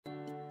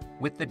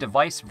With the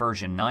device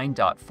version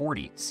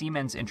 9.40,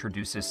 Siemens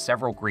introduces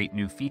several great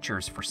new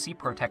features for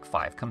SIPROTEC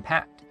 5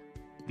 Compact.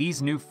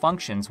 These new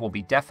functions will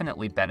be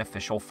definitely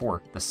beneficial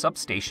for the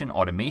substation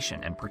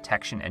automation and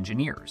protection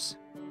engineers.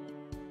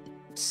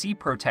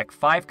 SIPROTEC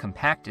 5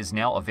 Compact is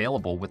now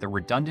available with a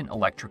redundant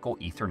electrical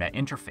Ethernet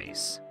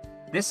interface.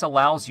 This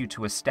allows you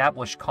to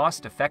establish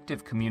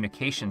cost-effective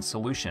communication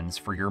solutions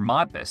for your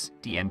Modbus,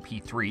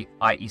 DNP3,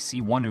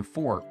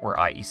 IEC104, or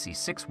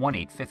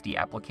IEC61850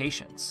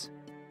 applications.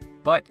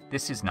 But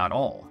this is not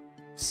all.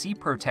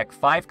 SIPROTEC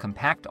 5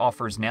 Compact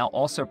offers now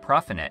also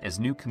Profinet as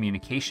new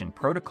communication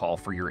protocol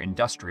for your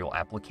industrial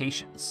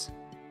applications.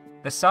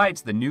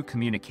 Besides the new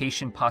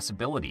communication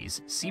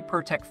possibilities,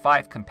 SIPROTEC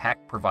 5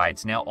 Compact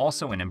provides now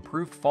also an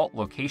improved fault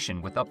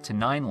location with up to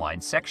 9 line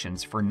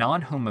sections for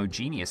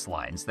non-homogeneous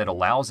lines that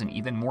allows an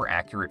even more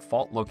accurate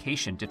fault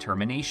location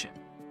determination.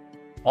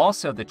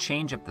 Also, the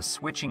change of the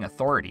switching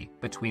authority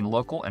between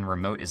local and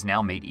remote is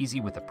now made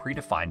easy with a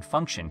predefined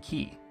function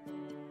key.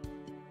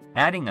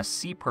 Adding a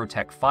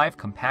SIPROTEC 5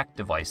 Compact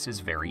device is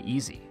very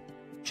easy.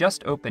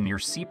 Just open your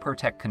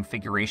SIPROTEC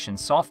configuration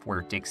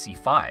software Dixie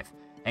 5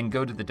 and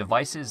go to the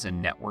Devices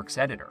and Networks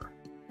editor.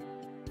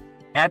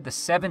 Add the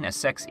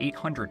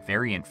 7SX800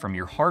 variant from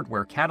your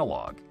hardware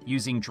catalog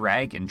using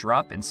drag and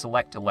drop and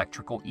select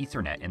Electrical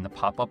Ethernet in the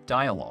pop-up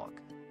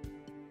dialog.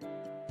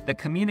 The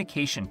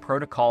communication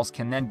protocols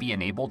can then be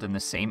enabled in the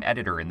same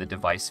editor in the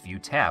Device View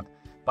tab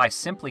by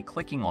simply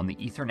clicking on the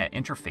Ethernet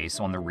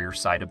interface on the rear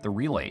side of the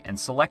relay and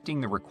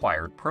selecting the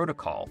required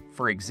protocol,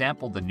 for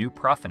example the new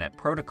Profinet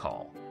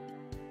protocol.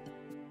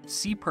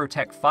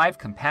 SIPROTEC 5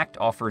 Compact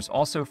offers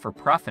also for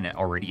Profinet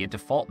already a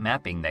default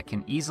mapping that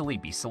can easily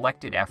be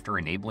selected after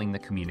enabling the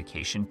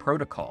communication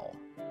protocol.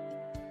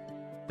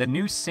 The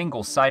new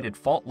single-sided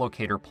fault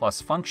locator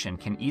plus function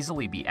can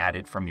easily be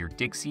added from your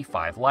Dixie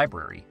 5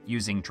 library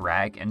using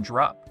drag and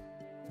drop.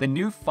 The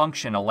new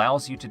function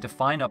allows you to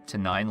define up to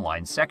 9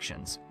 line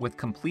sections with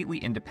completely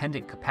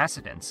independent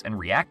capacitance and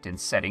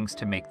reactance settings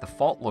to make the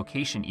fault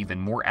location even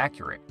more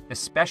accurate,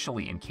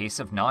 especially in case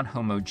of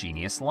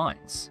non-homogeneous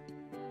lines.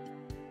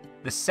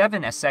 The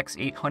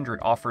 7SX800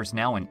 offers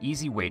now an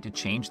easy way to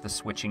change the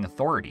switching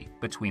authority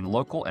between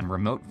local and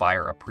remote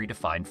via a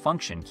predefined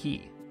function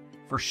key.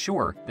 For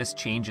sure, this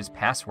change is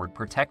password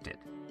protected.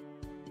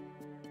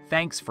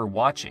 Thanks for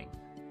watching.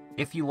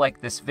 If you like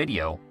this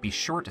video, be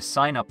sure to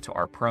sign up to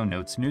our Pro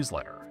Notes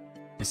newsletter.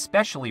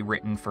 Especially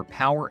written for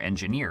power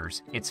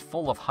engineers, it's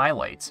full of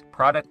highlights,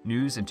 product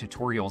news and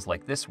tutorials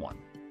like this one.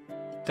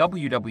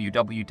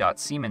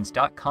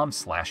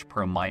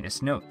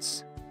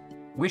 www.siemens.com/pro-notes.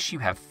 Wish you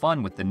have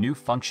fun with the new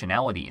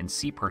functionality in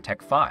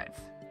SIPROTEC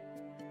 5.